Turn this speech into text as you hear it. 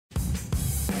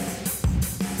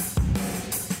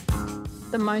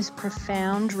The most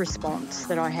profound response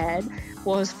that I had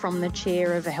was from the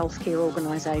chair of a healthcare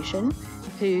organisation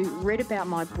who read about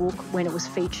my book when it was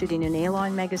featured in an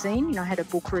airline magazine. You know, I had a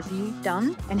book review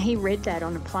done, and he read that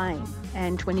on a plane.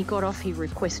 And when he got off, he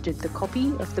requested the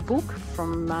copy of the book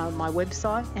from my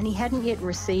website, and he hadn't yet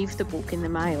received the book in the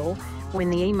mail when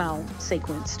the email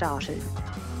sequence started.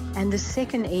 And the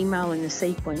second email in the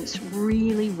sequence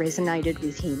really resonated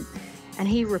with him. And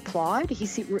he replied, he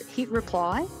hit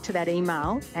reply to that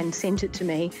email and sent it to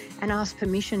me and asked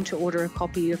permission to order a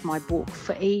copy of my book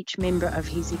for each member of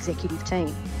his executive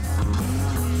team.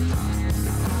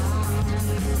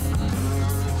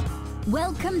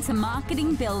 Welcome to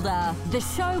Marketing Builder, the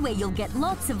show where you'll get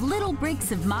lots of little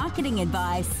bricks of marketing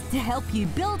advice to help you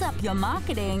build up your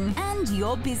marketing and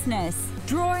your business.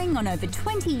 Drawing on over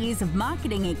 20 years of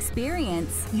marketing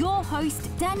experience, your host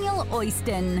Daniel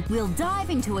Oyston will dive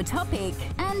into a topic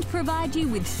and provide you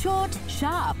with short,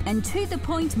 sharp and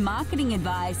to-the-point marketing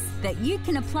advice that you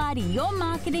can apply to your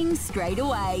marketing straight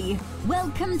away.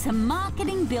 Welcome to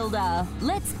Marketing Builder.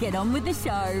 Let's get on with the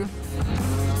show.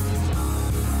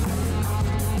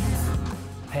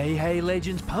 Hey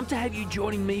legends, pumped to have you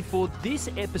joining me for this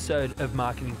episode of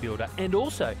Marketing Builder, and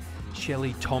also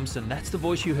Shelley Thompson, that's the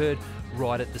voice you heard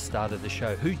right at the start of the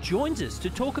show, who joins us to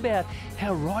talk about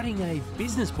how writing a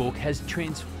business book has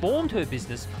transformed her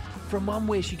business from one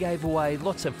where she gave away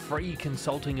lots of free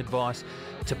consulting advice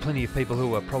to plenty of people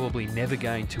who are probably never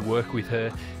going to work with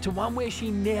her, to one where she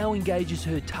now engages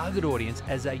her target audience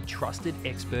as a trusted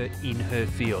expert in her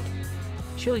field.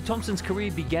 Shelley Thompson's career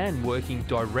began working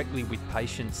directly with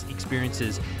patients'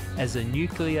 experiences as a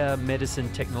nuclear medicine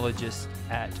technologist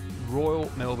at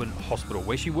Royal Melbourne Hospital,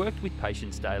 where she worked with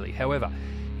patients daily. However,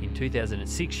 in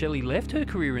 2006, Shelley left her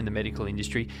career in the medical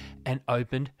industry and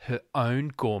opened her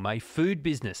own gourmet food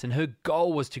business. And her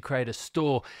goal was to create a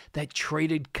store that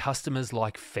treated customers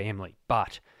like family.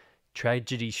 But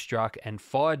tragedy struck and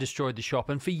fire destroyed the shop,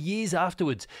 and for years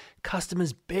afterwards,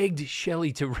 customers begged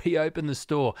Shelley to reopen the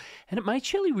store, and it made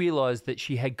Shelley realise that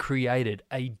she had created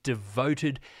a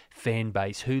devoted fan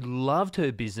base who loved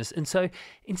her business. And so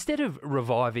instead of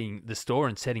reviving the store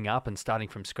and setting up and starting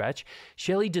from scratch,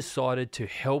 Shelley decided to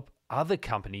help other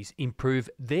companies improve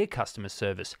their customer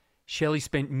service. Shelley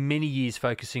spent many years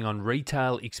focusing on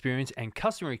retail experience and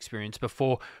customer experience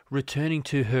before returning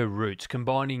to her roots,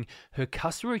 combining her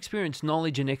customer experience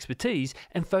knowledge and expertise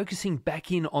and focusing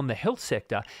back in on the health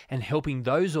sector and helping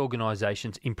those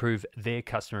organisations improve their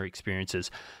customer experiences.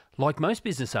 Like most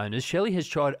business owners, Shelley has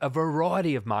tried a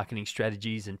variety of marketing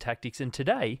strategies and tactics, and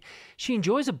today she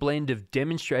enjoys a blend of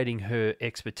demonstrating her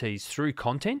expertise through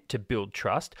content to build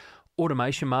trust,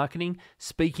 automation marketing,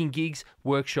 speaking gigs,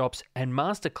 workshops, and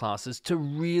masterclasses to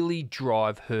really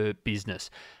drive her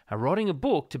business. Now, writing a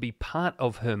book to be part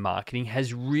of her marketing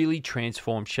has really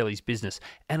transformed Shelley's business,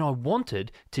 and I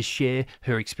wanted to share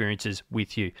her experiences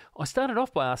with you. I started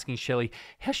off by asking Shelley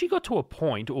how she got to a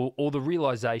point or the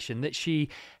realization that she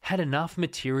had enough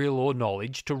material or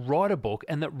knowledge to write a book,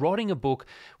 and that writing a book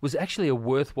was actually a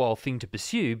worthwhile thing to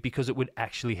pursue because it would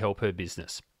actually help her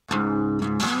business.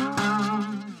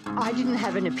 I didn't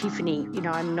have an epiphany. You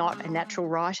know, I'm not a natural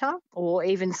writer or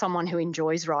even someone who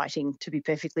enjoys writing, to be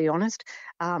perfectly honest.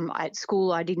 At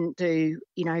school, I didn't do,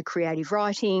 creative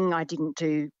writing. I didn't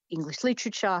do English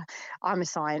literature. I'm a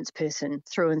science person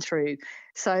through and through.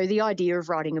 So the idea of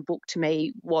writing a book to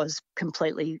me was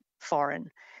completely foreign.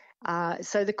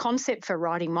 So the concept for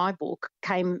writing my book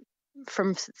came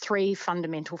from three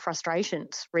fundamental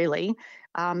frustrations, really.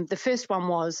 The first one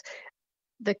was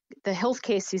the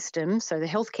healthcare system, so the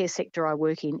healthcare sector I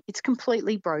work in, it's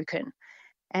completely broken.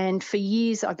 And for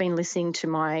years, I've been listening to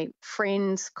my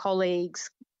friends, colleagues,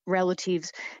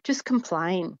 relatives just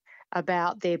complain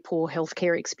about their poor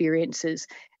healthcare experiences.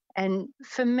 And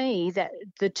for me, that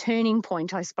the turning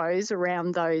point, I suppose,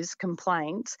 around those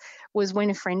complaints was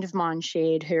when a friend of mine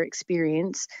shared her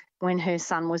experience when her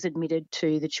son was admitted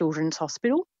to the Children's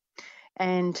Hospital.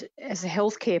 And as a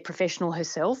healthcare professional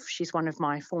herself, she's one of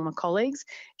my former colleagues,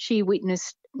 she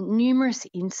witnessed numerous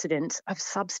incidents of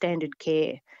substandard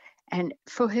care. And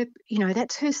for her,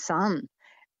 that's her son.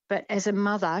 But as a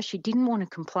mother, she didn't want to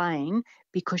complain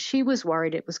because she was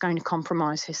worried it was going to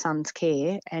compromise her son's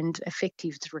care and affect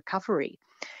his recovery.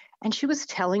 And she was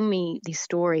telling me this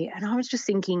story, and I was just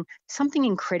thinking something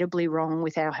incredibly wrong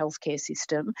with our healthcare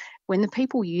system when the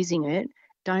people using it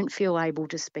don't feel able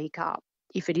to speak up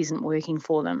if it isn't working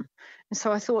for them. And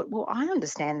so I thought, well, I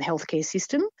understand the healthcare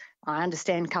system. I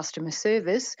understand customer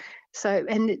service.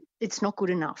 And it's not good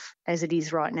enough as it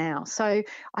is right now. So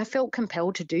I felt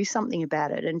compelled to do something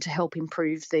about it and to help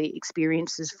improve the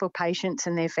experiences for patients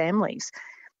and their families.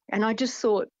 And I just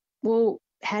thought, well,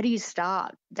 how do you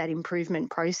start that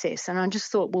improvement process? And I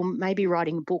just thought, well, maybe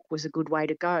writing a book was a good way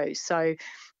to go. So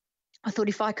I thought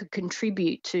if I could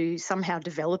contribute to somehow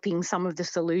developing some of the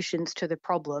solutions to the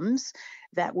problems,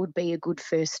 that would be a good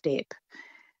first step.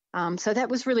 So that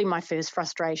was really my first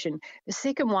frustration. The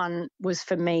second one was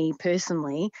for me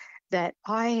personally that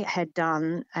I had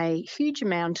done a huge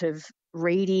amount of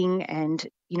reading and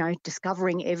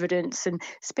discovering evidence and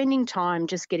spending time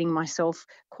just getting myself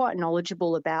quite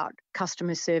knowledgeable about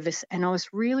customer service, and I was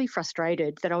really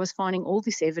frustrated that I was finding all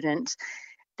this evidence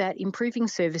that improving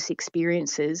service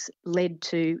experiences led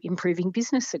to improving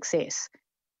business success,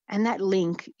 and that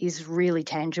link is really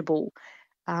tangible.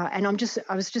 And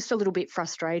I was just a little bit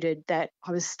frustrated that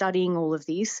I was studying all of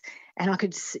this and I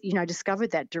could,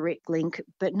 discovered that direct link,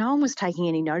 but no one was taking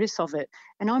any notice of it.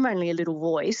 And I'm only a little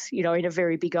voice, in a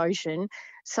very big ocean.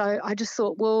 So I just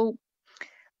thought, well,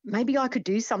 maybe I could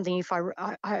do something. If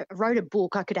I wrote a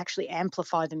book, I could actually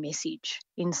amplify the message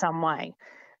in some way.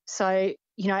 So,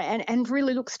 and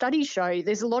really, look, studies show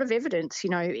there's a lot of evidence.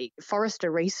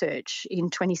 Forrester Research in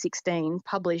 2016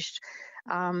 published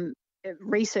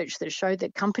research that showed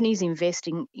that companies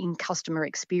investing in customer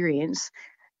experience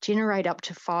generate up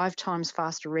to 5 times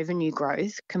faster revenue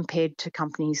growth compared to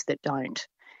companies that don't.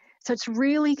 So it's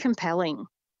really compelling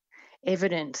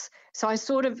evidence. So I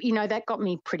sort of, that got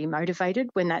me pretty motivated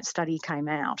when that study came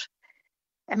out.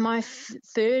 And my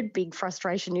third big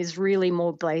frustration is really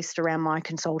more based around my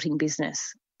consulting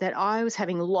business, that I was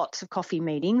having lots of coffee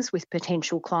meetings with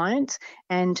potential clients.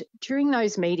 And during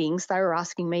those meetings, they were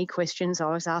asking me questions,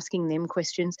 I was asking them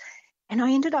questions, and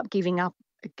I ended up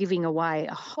giving away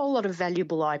a whole lot of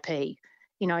valuable IP,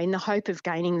 in the hope of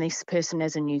gaining this person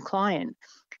as a new client.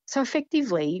 So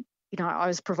effectively, I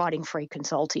was providing free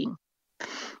consulting.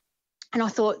 And I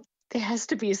thought, there has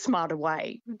to be a smarter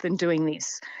way than doing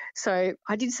this. So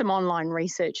I did some online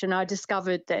research and I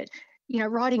discovered that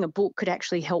writing a book could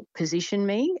actually help position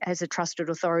me as a trusted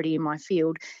authority in my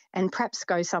field and perhaps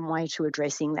go some way to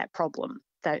addressing that problem,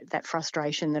 that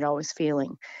frustration that I was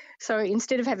feeling. So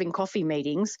instead of having coffee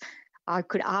meetings, I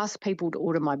could ask people to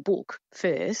order my book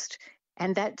first,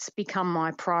 and that's become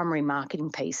my primary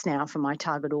marketing piece now for my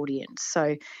target audience.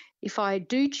 So if I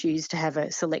do choose to have a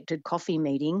selected coffee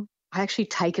meeting, I actually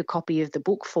take a copy of the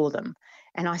book for them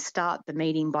and I start the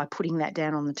meeting by putting that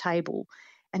down on the table.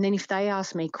 And then if they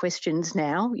ask me questions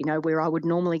now, where I would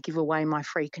normally give away my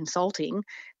free consulting,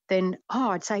 then,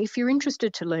 I'd say, if you're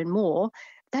interested to learn more,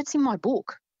 that's in my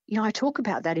book. I talk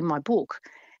about that in my book.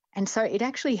 And so it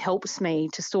actually helps me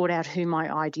to sort out who my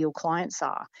ideal clients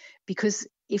are, because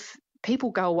if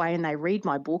people go away and they read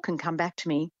my book and come back to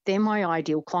me, they're my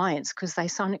ideal clients because they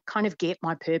kind of get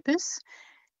my purpose.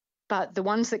 But the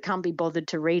ones that can't be bothered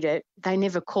to read it, they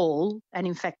never call. And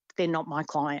in fact, they're not my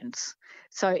clients.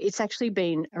 So it's actually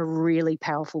been a really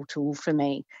powerful tool for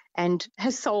me and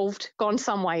has gone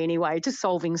some way anyway, to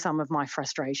solving some of my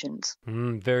frustrations.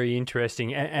 Very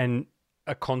interesting. And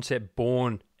a concept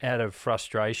born out of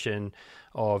frustration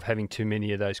of having too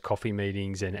many of those coffee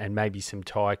meetings and maybe some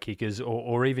tire kickers,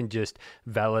 or even just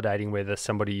validating whether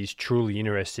somebody is truly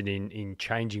interested in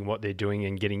changing what they're doing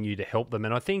and getting you to help them.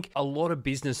 And I think a lot of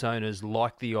business owners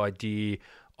like the idea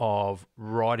of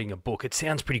writing a book. It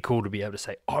sounds pretty cool to be able to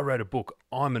say, I wrote a book,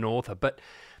 I'm an author, but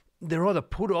they're either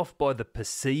put off by the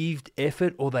perceived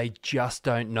effort or they just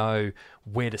don't know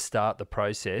where to start the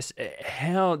process.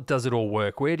 How does it all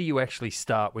work? Where do you actually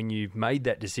start when you've made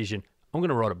that decision? I'm going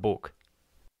to write a book.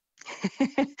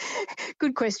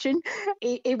 Good question.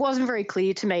 It wasn't very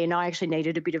clear to me and I actually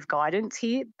needed a bit of guidance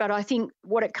here. But I think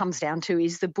what it comes down to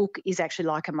is the book is actually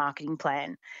like a marketing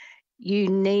plan. You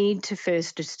need to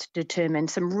first just determine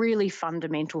some really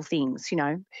fundamental things,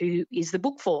 who is the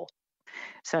book for?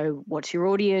 So what's your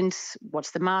audience?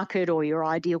 What's the market or your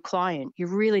ideal client? You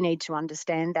really need to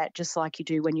understand that, just like you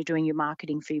do when you're doing your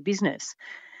marketing for your business.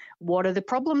 What are the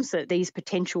problems that these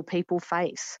potential people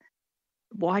face?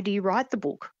 Why do you write the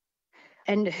book?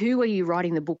 And who are you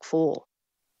writing the book for?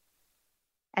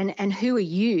 And who are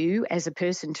you as a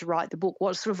person to write the book?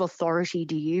 What sort of authority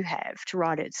do you have to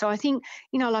write it? So I think,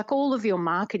 like all of your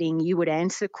marketing, you would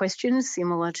answer questions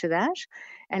similar to that.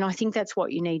 And I think that's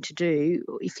what you need to do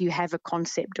if you have a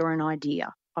concept or an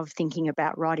idea of thinking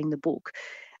about writing the book.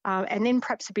 And then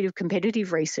perhaps a bit of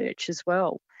competitive research as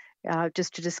well,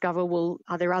 just to discover, well,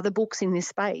 are there other books in this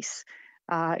space?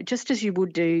 Just as you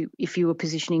would do if you were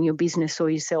positioning your business or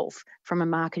yourself from a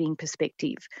marketing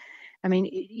perspective. I mean,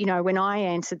 when I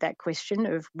answered that question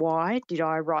of why did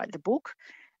I write the book,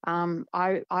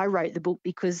 I wrote the book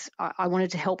because I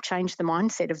wanted to help change the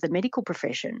mindset of the medical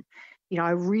profession.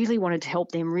 I really wanted to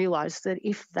help them realise that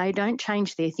if they don't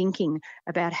change their thinking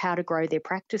about how to grow their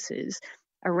practices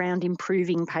around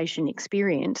improving patient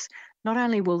experience, not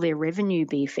only will their revenue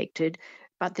be affected,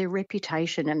 but their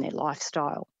reputation and their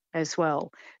lifestyle as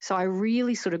well. So I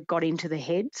really sort of got into the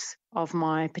heads of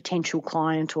my potential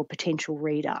client or potential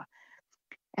reader.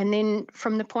 And then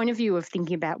from the point of view of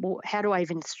thinking about, well, how do I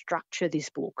even structure this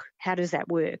book? How does that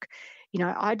work?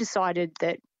 I decided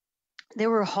that there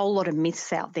were a whole lot of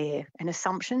myths out there and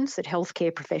assumptions that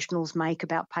healthcare professionals make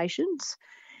about patients.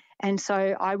 And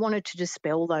so I wanted to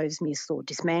dispel those myths or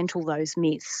dismantle those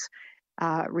myths,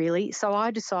 really. So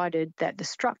I decided that the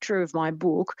structure of my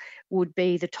book would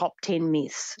be the top 10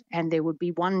 myths, and there would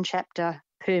be one chapter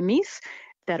per myth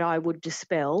that I would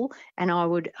dispel, and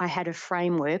I had a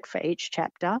framework for each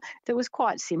chapter that was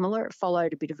quite similar. It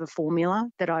followed a bit of a formula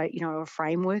that a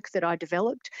framework that I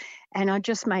developed, and I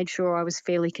just made sure I was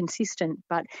fairly consistent.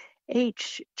 But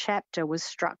each chapter was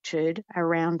structured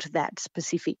around that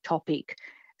specific topic.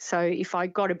 So if I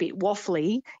got a bit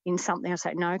waffly in something, I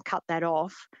say, no, cut that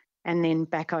off, and then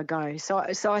back I go. So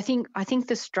I think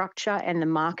the structure and the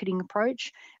marketing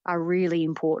approach are really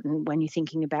important when you're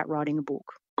thinking about writing a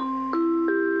book.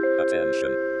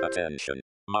 Attention,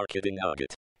 marketing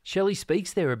nugget. Shelley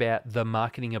speaks there about the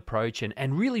marketing approach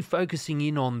and really focusing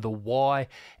in on the why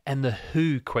and the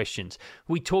who questions.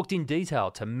 We talked in detail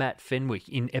to Matt Fenwick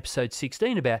in episode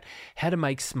 16 about how to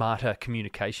make smarter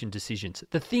communication decisions.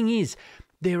 The thing is,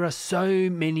 there are so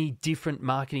many different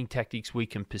marketing tactics we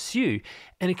can pursue,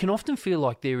 and it can often feel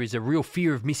like there is a real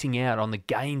fear of missing out on the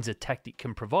gains a tactic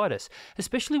can provide us,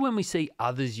 especially when we see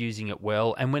others using it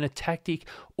well and when a tactic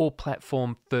or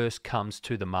platform first comes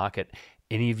to the market.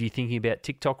 Any of you thinking about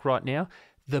TikTok right now?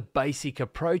 The basic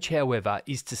approach, however,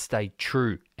 is to stay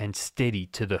true and steady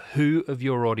to the who of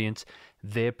your audience,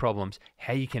 their problems,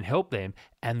 how you can help them,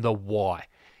 and the why.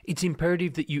 It's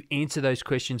imperative that you answer those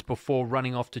questions before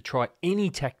running off to try any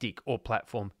tactic or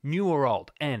platform, new or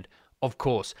old, and, of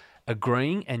course,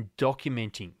 agreeing and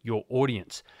documenting your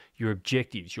audience, your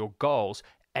objectives, your goals,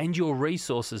 and your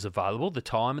resources available, the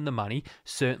time and the money,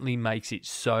 certainly makes it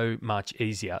so much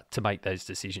easier to make those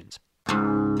decisions.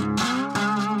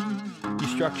 You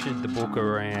structured the book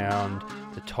around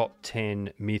the top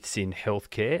 10 myths in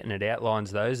healthcare, and it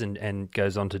outlines those and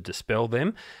goes on to dispel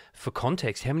them. For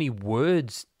context, how many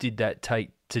words did that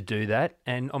take to do that?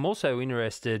 And I'm also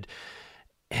interested,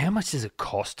 how much does it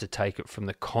cost to take it from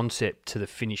the concept to the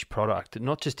finished product?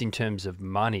 Not just in terms of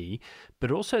money,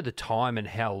 but also the time and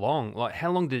how long. Like,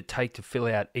 how long did it take to fill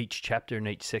out each chapter in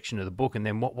each section of the book? And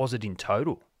then what was it in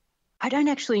total? I don't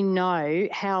actually know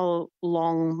how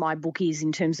long my book is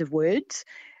in terms of words.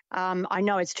 I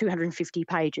know it's 250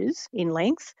 pages in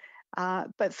length,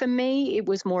 but for me, it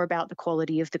was more about the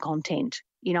quality of the content.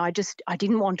 I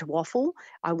didn't want to waffle.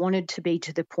 I wanted to be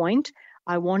to the point.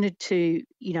 I wanted to,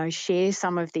 share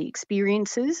some of the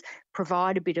experiences,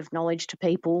 provide a bit of knowledge to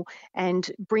people, and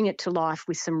bring it to life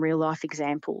with some real life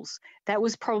examples. That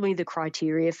was probably the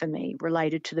criteria for me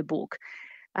related to the book.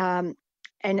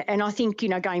 And I think,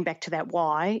 going back to that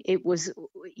why, it was,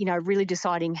 really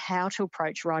deciding how to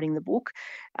approach writing the book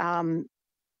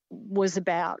was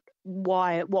about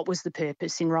what was the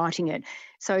purpose in writing it.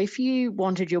 So if you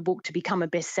wanted your book to become a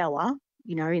bestseller,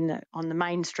 on the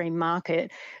mainstream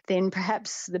market, then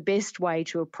perhaps the best way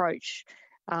to approach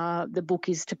the book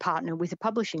is to partner with a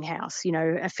publishing house,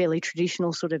 a fairly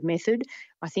traditional sort of method,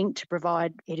 I think, to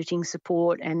provide editing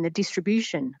support and the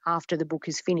distribution after the book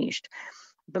is finished.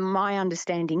 But my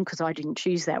understanding, because I didn't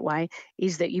choose that way,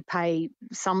 is that you pay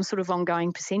some sort of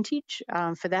ongoing percentage.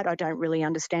 For that, I don't really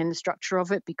understand the structure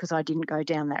of it because I didn't go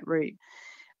down that route.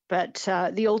 But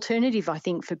the alternative, I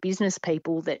think, for business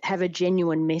people that have a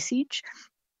genuine message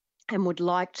and would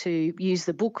like to use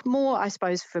the book more, I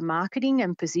suppose, for marketing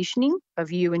and positioning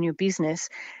of you and your business,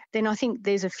 then I think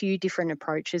there's a few different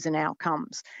approaches and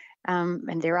outcomes.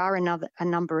 And there are a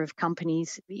number of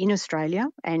companies in Australia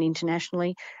and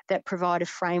internationally that provide a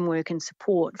framework and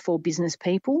support for business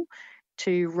people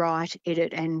to write,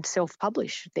 edit and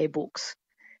self-publish their books.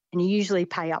 And you usually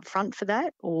pay up front for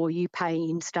that, or you pay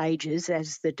in stages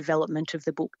as the development of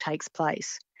the book takes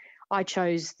place. I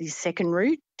chose the second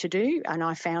route to do, and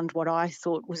I found what I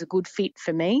thought was a good fit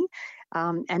for me,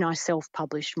 and I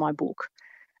self-published my book.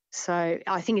 So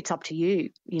I think it's up to you.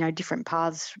 Different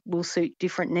paths will suit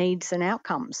different needs and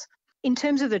outcomes. In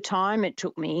terms of the time it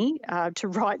took me to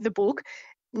write the book,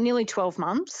 nearly 12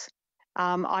 months.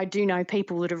 I do know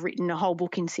people that have written a whole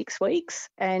book in 6 weeks,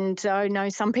 and I know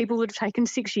some people that have taken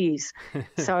 6 years.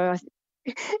 So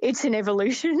it's an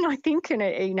evolution, I think, and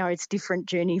it's a different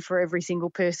journey for every single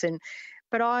person.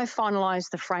 But I finalised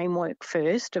the framework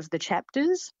first of the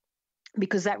chapters.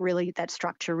 because that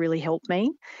structure really helped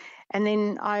me. And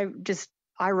then I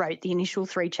wrote the initial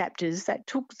 3 chapters. That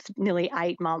took nearly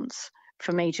 8 months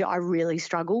for me I really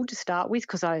struggled to start with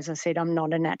because, as I said, I'm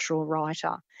not a natural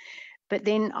writer. But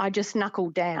then I just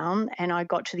knuckled down and I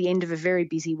got to the end of a very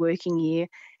busy working year,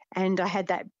 and I had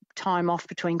that time off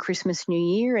between Christmas, New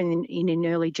Year and in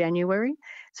early January.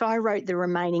 So I wrote the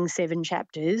remaining 7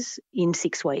 chapters in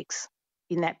 6 weeks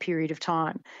in that period of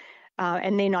time.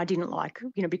 And then I didn't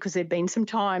because there'd been some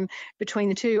time between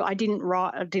the two, I didn't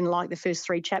like the first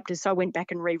 3 chapters. So I went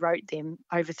back and rewrote them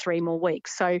over 3 more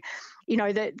weeks. So,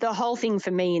 the whole thing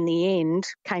for me in the end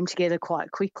came together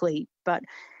quite quickly, but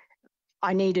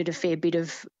I needed a fair bit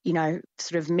of,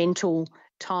 sort of mental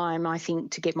time, I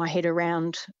think, to get my head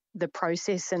around the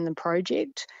process and the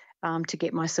project, to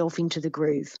get myself into the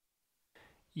groove.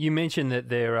 You mentioned that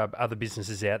there are other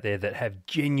businesses out there that have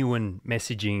genuine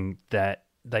messaging that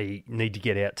they need to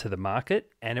get out to the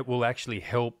market, and it will actually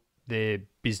help their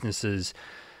businesses'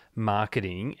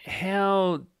 marketing.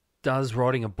 How does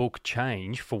writing a book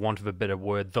change, for want of a better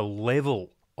word, the level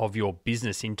of your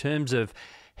business in terms of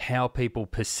how people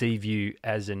perceive you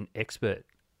as an expert?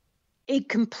 It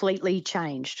completely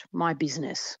changed my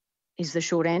business, is the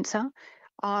short answer.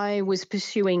 I was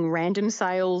pursuing random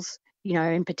sales,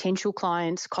 and potential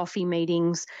clients, coffee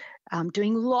meetings,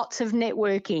 doing lots of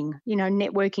networking,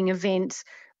 networking events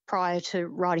prior to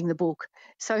writing the book.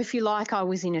 So if you like, I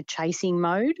was in a chasing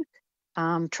mode,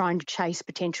 trying to chase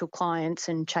potential clients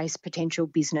and chase potential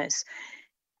business.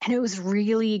 And it was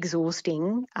really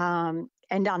exhausting and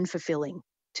unfulfilling,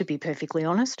 to be perfectly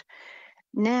honest.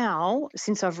 Now,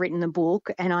 since I've written the book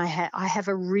and I have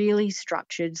a really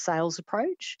structured sales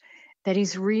approach that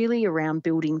is really around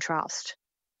building trust.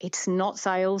 It's not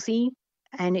salesy,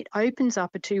 and it opens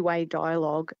up a 2-way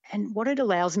dialogue. And what it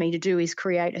allows me to do is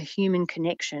create a human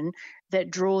connection that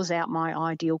draws out my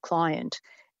ideal client,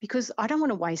 because I don't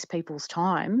want to waste people's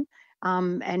time.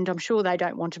 And I'm sure they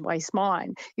don't want to waste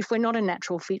mine. If we're not a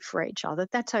natural fit for each other,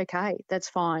 that's okay. That's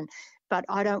fine. But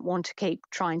I don't want to keep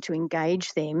trying to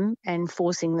engage them and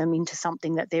forcing them into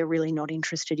something that they're really not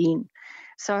interested in.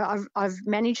 So I've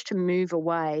managed to move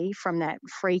away from that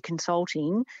free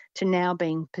consulting to now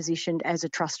being positioned as a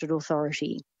trusted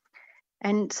authority.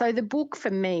 And so the book for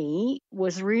me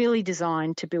was really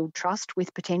designed to build trust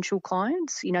with potential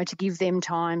clients, to give them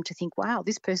time to think, wow,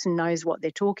 this person knows what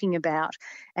they're talking about,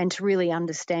 and to really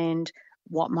understand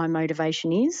what my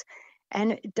motivation is.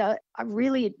 And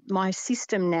my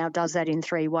system now does that in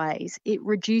 3 ways. It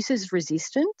reduces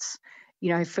resistance,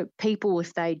 for people,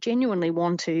 if they genuinely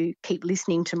want to keep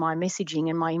listening to my messaging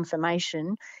and my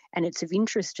information and it's of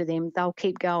interest to them, they'll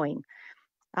keep going.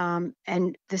 And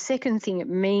the second thing, it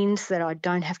means that I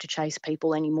don't have to chase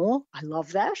people anymore. I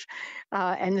love that.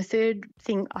 And the third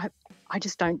thing, I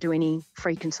just don't do any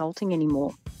free consulting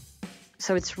anymore.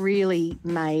 So it's really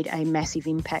made a massive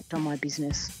impact on my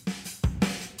business.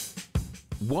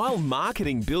 While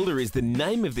Marketing Builder is the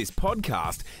name of this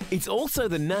podcast, it's also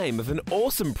the name of an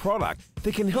awesome product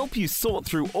that can help you sort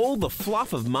through all the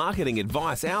fluff of marketing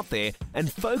advice out there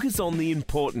and focus on the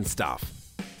important stuff.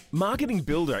 Marketing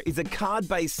Builder is a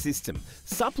card-based system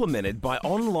supplemented by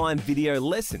online video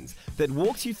lessons that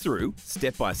walks you through,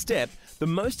 step by step, the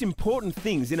most important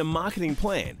things in a marketing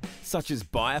plan, such as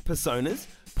buyer personas,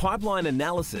 pipeline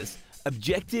analysis,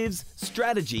 objectives,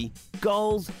 strategy,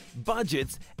 goals,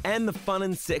 budgets, and the fun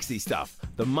and sexy stuff,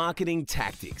 the marketing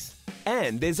tactics.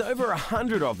 And there's over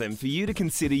 100 of them for you to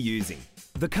consider using.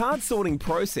 The card sorting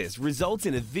process results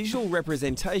in a visual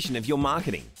representation of your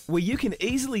marketing, where you can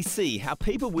easily see how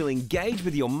people will engage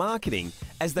with your marketing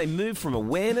as they move from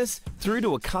awareness through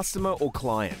to a customer or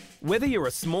client. Whether you're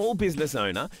a small business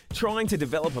owner trying to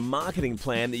develop a marketing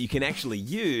plan that you can actually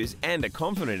use and are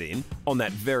confident in on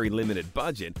that very limited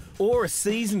budget, or a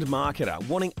seasoned marketer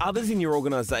wanting others in your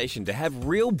organization to have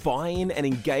real buy-in and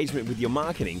engagement with your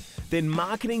marketing, then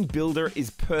Marketing Builder is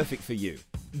perfect for you.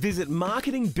 Visit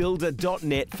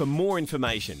marketingbuilder.net for more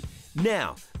information.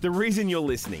 Now, the reason you're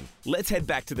listening. Let's head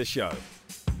back to the show.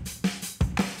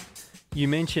 You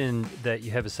mentioned that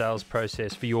you have a sales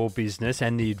process for your business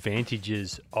and the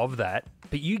advantages of that,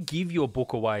 but you give your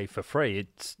book away for free.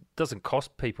 It doesn't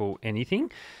cost people anything.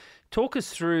 Talk us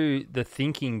through the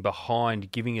thinking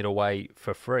behind giving it away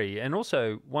for free. And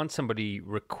also, once somebody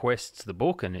requests the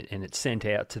book and it's sent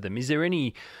out to them, is there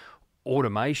any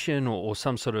automation or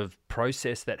some sort of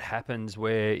process that happens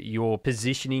where you're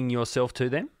positioning yourself to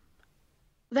them?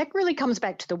 That really comes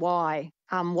back to the why.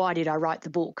 Why did I write the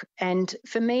book? And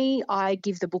for me, I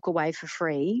give the book away for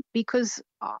free because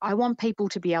I want people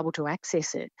to be able to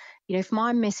access it. If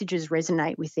my messages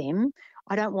resonate with them,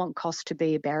 I don't want cost to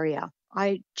be a barrier.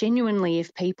 I genuinely,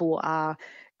 if people are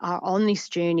on this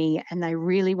journey and they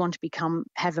really want to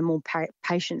have a more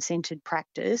patient-centred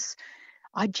practice,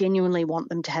 I genuinely want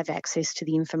them to have access to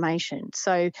the information.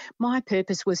 So my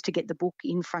purpose was to get the book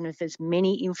in front of as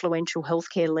many influential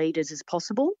healthcare leaders as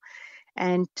possible,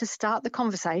 and to start the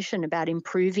conversation about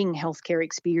improving healthcare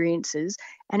experiences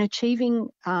and achieving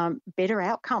better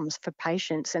outcomes for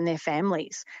patients and their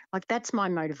families. Like, that's my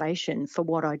motivation for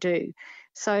what I do.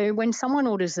 So when someone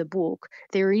orders a book,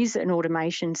 there is an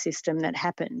automation system that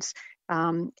happens,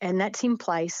 and that's in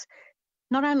place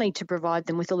not only to provide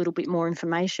them with a little bit more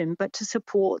information, but to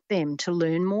support them to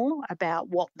learn more about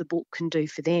what the book can do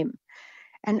for them.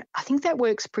 And I think that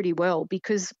works pretty well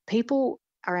because people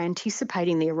are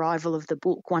anticipating the arrival of the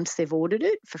book once they've ordered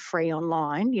it for free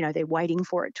online. You know, they're waiting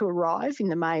for it to arrive in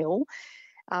the mail.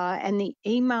 And the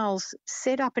emails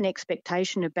set up an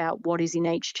expectation about what is in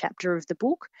each chapter of the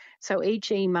book. So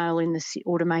each email in the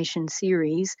automation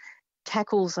series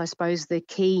tackles, I suppose, the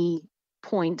key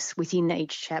points within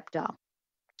each chapter.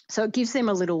 So it gives them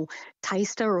a little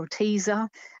taster or teaser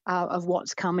of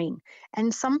what's coming.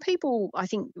 And some people, I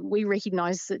think we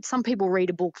recognise that some people read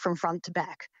a book from front to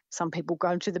back. Some people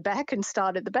go to the back and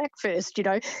start at the back first, you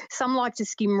know. Some like to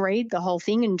skim read the whole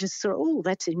thing and just sort of, oh,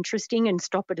 that's interesting, and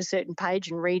stop at a certain page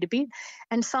and read a bit.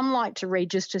 And some like to read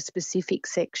just a specific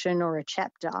section or a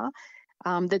chapter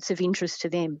that's of interest to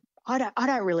them. I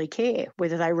don't really care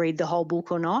whether they read the whole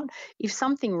book or not. If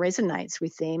something resonates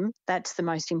with them, that's the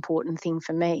most important thing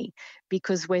for me,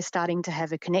 because we're starting to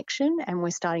have a connection and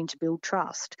we're starting to build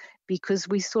trust because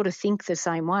we sort of think the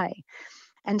same way.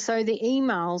 And so the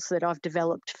emails that I've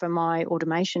developed for my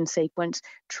automation sequence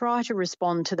try to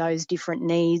respond to those different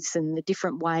needs and the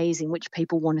different ways in which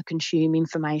people want to consume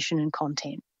information and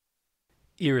content.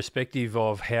 Irrespective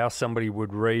of how somebody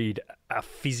would read a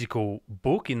physical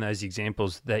book in those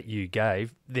examples that you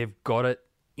gave, they've got it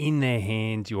in their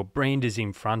hands, your brand is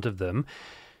in front of them.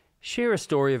 Share a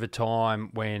story of a time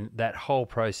when that whole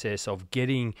process of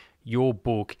getting your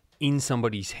book in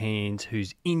somebody's hands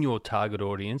who's in your target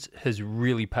audience has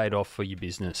really paid off for your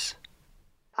business.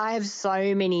 I have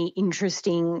so many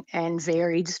interesting and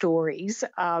varied stories.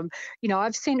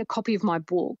 I've sent a copy of my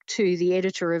book to the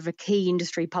editor of a key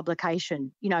industry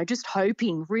publication, just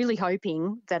really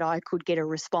hoping that I could get a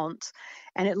response.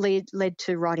 And it led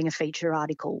to writing a feature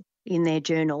article in their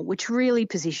journal, which really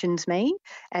positions me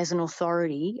as an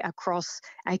authority across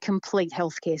a complete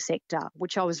healthcare sector,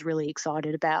 which I was really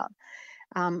excited about.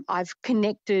 I've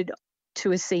connected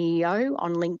to a CEO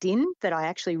on LinkedIn that I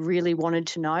actually really wanted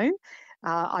to know.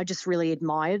 I just really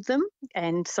admired them.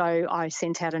 And so I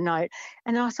sent out a note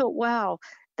and I thought, wow,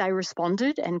 they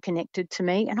responded and connected to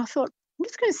me. And I thought, I'm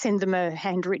just going to send them a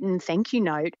handwritten thank you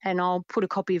note and I'll put a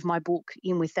copy of my book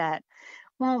in with that.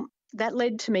 Well, that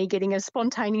led to me getting a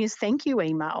spontaneous thank you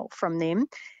email from them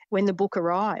when the book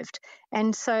arrived.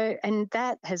 And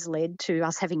that has led to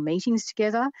us having meetings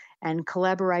together and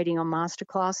collaborating on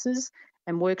masterclasses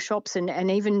and workshops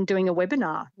and even doing a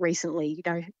webinar recently,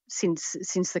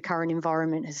 since the current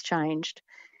environment has changed.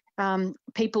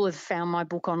 People have found my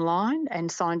book online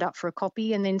and signed up for a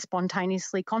copy and then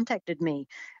spontaneously contacted me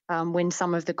when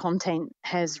some of the content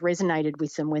has resonated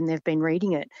with them when they've been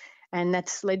reading it. And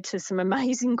that's led to some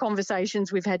amazing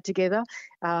conversations we've had together,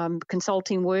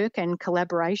 consulting work and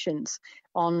collaborations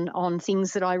on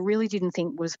things that I really didn't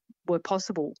think were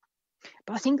possible.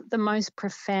 But I think the most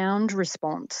profound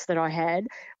response that I had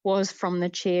was from the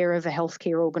chair of a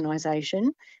healthcare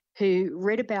organisation who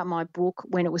read about my book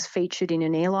when it was featured in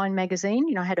an airline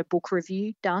magazine. I had a book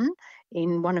review done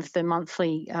in one of the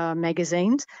monthly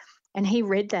magazines, and he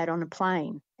read that on a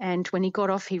plane. And when he got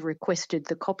off, he requested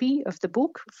the copy of the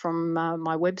book from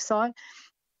my website.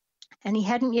 And he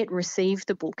hadn't yet received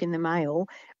the book in the mail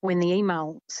when the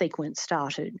email sequence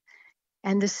started.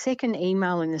 And the second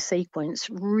email in the sequence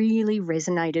really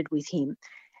resonated with him.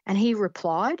 And he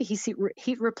replied, he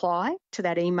hit reply to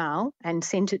that email and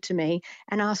sent it to me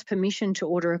and asked permission to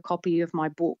order a copy of my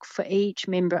book for each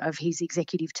member of his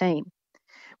executive team,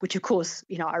 which of course,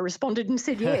 I responded and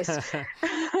said yes.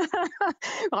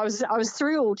 I was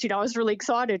thrilled, I was really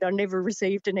excited. I never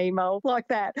received an email like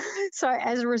that. So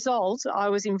as a result, I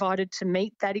was invited to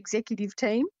meet that executive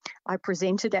team. I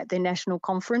presented at their national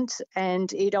conference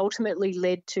and it ultimately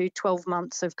led to 12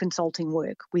 months of consulting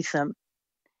work with them.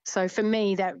 So for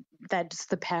me, that's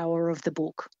the power of the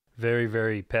book. Very,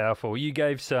 very powerful. You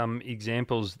gave some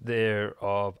examples there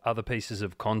of other pieces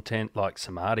of content like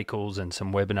some articles and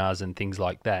some webinars and things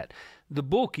like that. The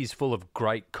book is full of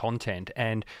great content,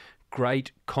 and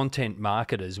great content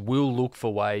marketers will look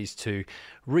for ways to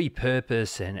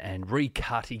repurpose and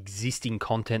recut existing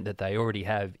content that they already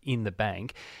have in the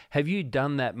bank. Have you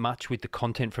done that much with the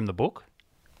content from the book?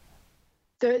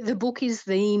 The book is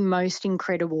the most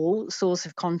incredible source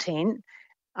of content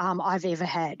I've ever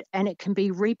had, and it can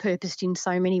be repurposed in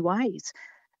so many ways.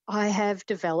 I have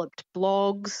developed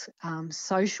blogs,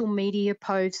 social media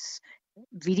posts,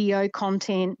 video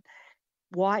content,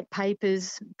 white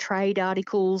papers, trade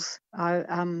articles.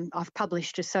 I've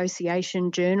published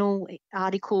association journal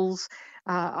articles.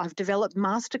 I've developed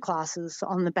masterclasses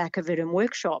on the back of it and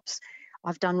workshops.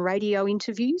 I've done radio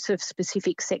interviews of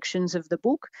specific sections of the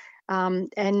book, and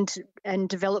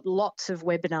developed lots of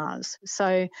webinars.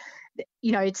 So,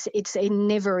 you know, it's a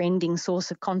never-ending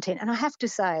source of content. And I have to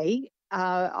say,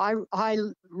 I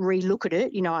re-look at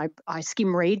it. You know, I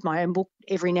skim read my own book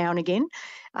every now and again,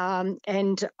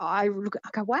 and I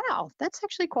go, wow, that's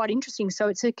actually quite interesting. So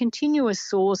it's a continuous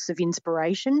source of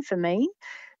inspiration for me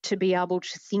to be able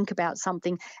to think about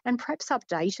something and perhaps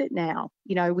update it now,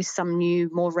 you know, with some new,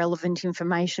 more relevant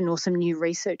information or some new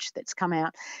research that's come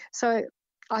out. So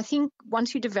I think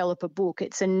once you develop a book,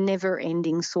 it's a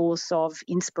never-ending source of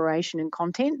inspiration and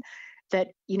content that,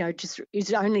 you know, just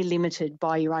is only limited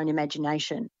by your own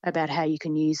imagination about how you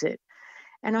can use it.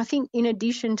 And I think in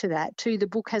addition to that, too, the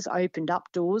book has opened up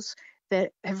doors that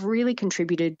have really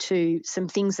contributed to some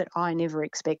things that I never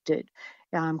expected.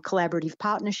 Collaborative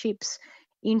partnerships,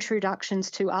 introductions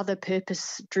to other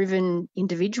purpose-driven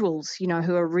individuals, you know,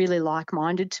 who are really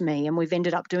like-minded to me, and we've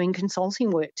ended up doing consulting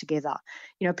work together.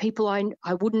 You know, people I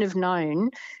wouldn't have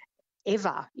known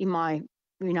ever in my,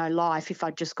 you know, life if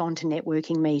I'd just gone to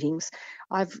networking meetings.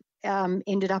 I've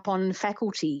ended up on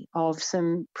faculty of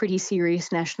some pretty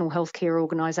serious national healthcare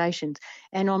organisations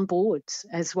and on boards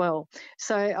as well.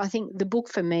 So I think the book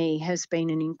for me has been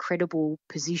an incredible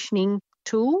positioning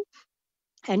tool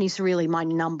and is really my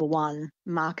number one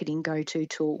marketing go-to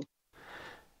tool.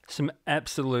 Some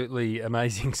absolutely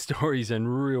amazing stories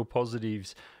and real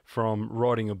positives from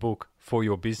writing a book for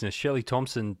your business. Shelley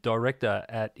Thompson, Director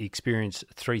at Experience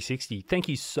 360, thank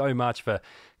you so much for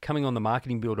coming on the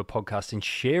Marketing Builder podcast and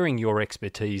sharing your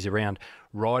expertise around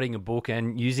writing a book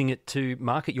and using it to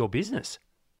market your business.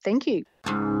 Thank you.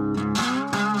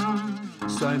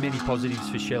 So many positives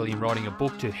for Shelley in writing a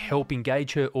book to help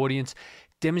engage her audience,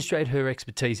 demonstrate her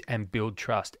expertise and build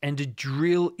trust. And to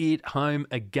drill it home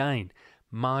again,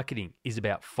 marketing is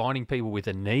about finding people with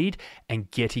a need and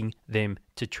getting them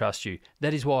to trust you.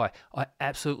 That is why I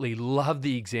absolutely love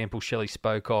the example Shelley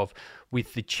spoke of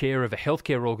with the chair of a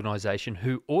healthcare organisation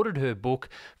who ordered her book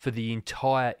for the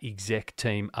entire exec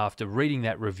team after reading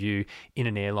that review in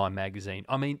an airline magazine.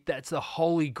 I mean, that's the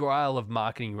holy grail of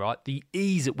marketing, right? The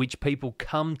ease at which people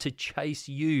come to chase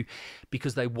you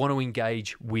because they want to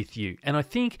engage with you. And I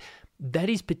think that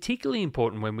is particularly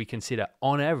important when we consider,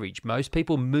 on average, most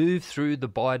people move through the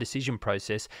buyer decision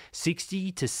process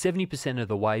 60 to 70% of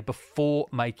the way before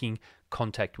making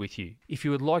contact with you. If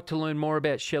you would like to learn more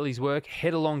about Shelley's work,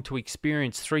 head along to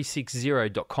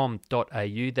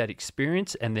experience360.com.au, that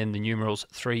experience, and then the numerals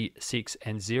 3, 6,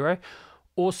 and 0.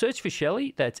 Or search for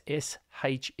Shelley, that's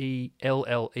Shelley,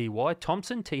 Thompson,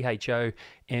 Thomson,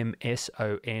 on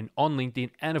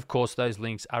LinkedIn. And of course, those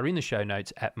links are in the show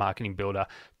notes at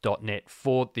marketingbuilder.net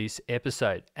for this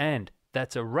episode. And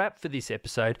that's a wrap for this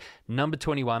episode, number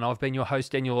 21. I've been your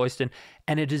host, Daniel Oyston,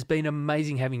 and it has been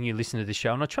amazing having you listen to this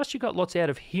show. And I trust you got lots out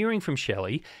of hearing from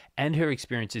Shelley and her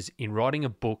experiences in writing a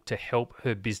book to help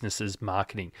her business's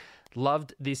marketing.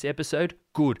 Loved this episode?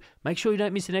 Good. Make sure you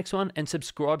don't miss the next one and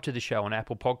subscribe to the show on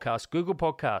Apple Podcasts, Google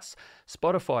Podcasts,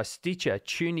 Spotify, Stitcher,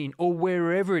 TuneIn, or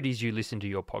wherever it is you listen to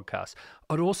your podcast.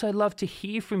 I'd also love to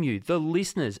hear from you, the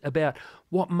listeners, about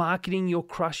what marketing you're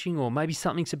crushing, or maybe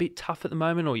something's a bit tough at the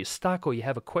moment, or you're stuck, or you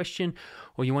have a question,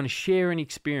 or you want to share an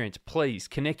experience. Please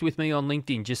connect with me on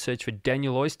LinkedIn. Just search for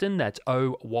Daniel Oyston, that's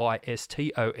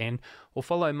Oyston, or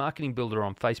follow Marketing Builder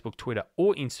on Facebook, Twitter,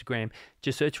 or Instagram.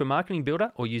 Just search for Marketing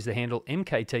Builder or use the handle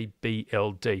MKTBLD.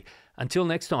 Until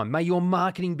next time, may your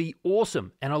marketing be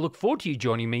awesome, and I look forward to you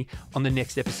joining me on the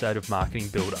next episode of Marketing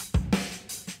Builder.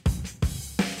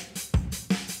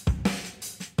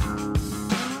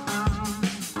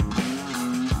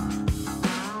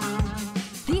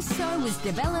 This show was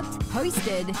developed,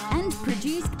 hosted, and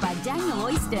produced by Daniel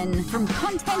Oyston from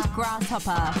Content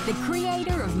Grasshopper, the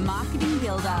creator of Marketing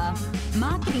Builder.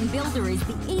 Marketing Builder is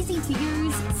the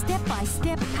easy-to-use,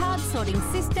 step-by-step card sorting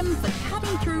system for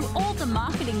cutting through all the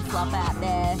marketing fluff out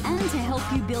there and to help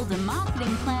you build a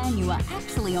marketing plan you are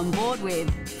actually on board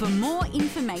with. For more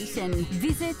information,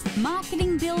 visit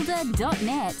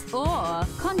marketingbuilder.net or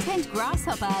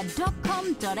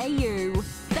contentgrasshopper.com.au.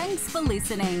 Thanks for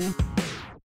listening.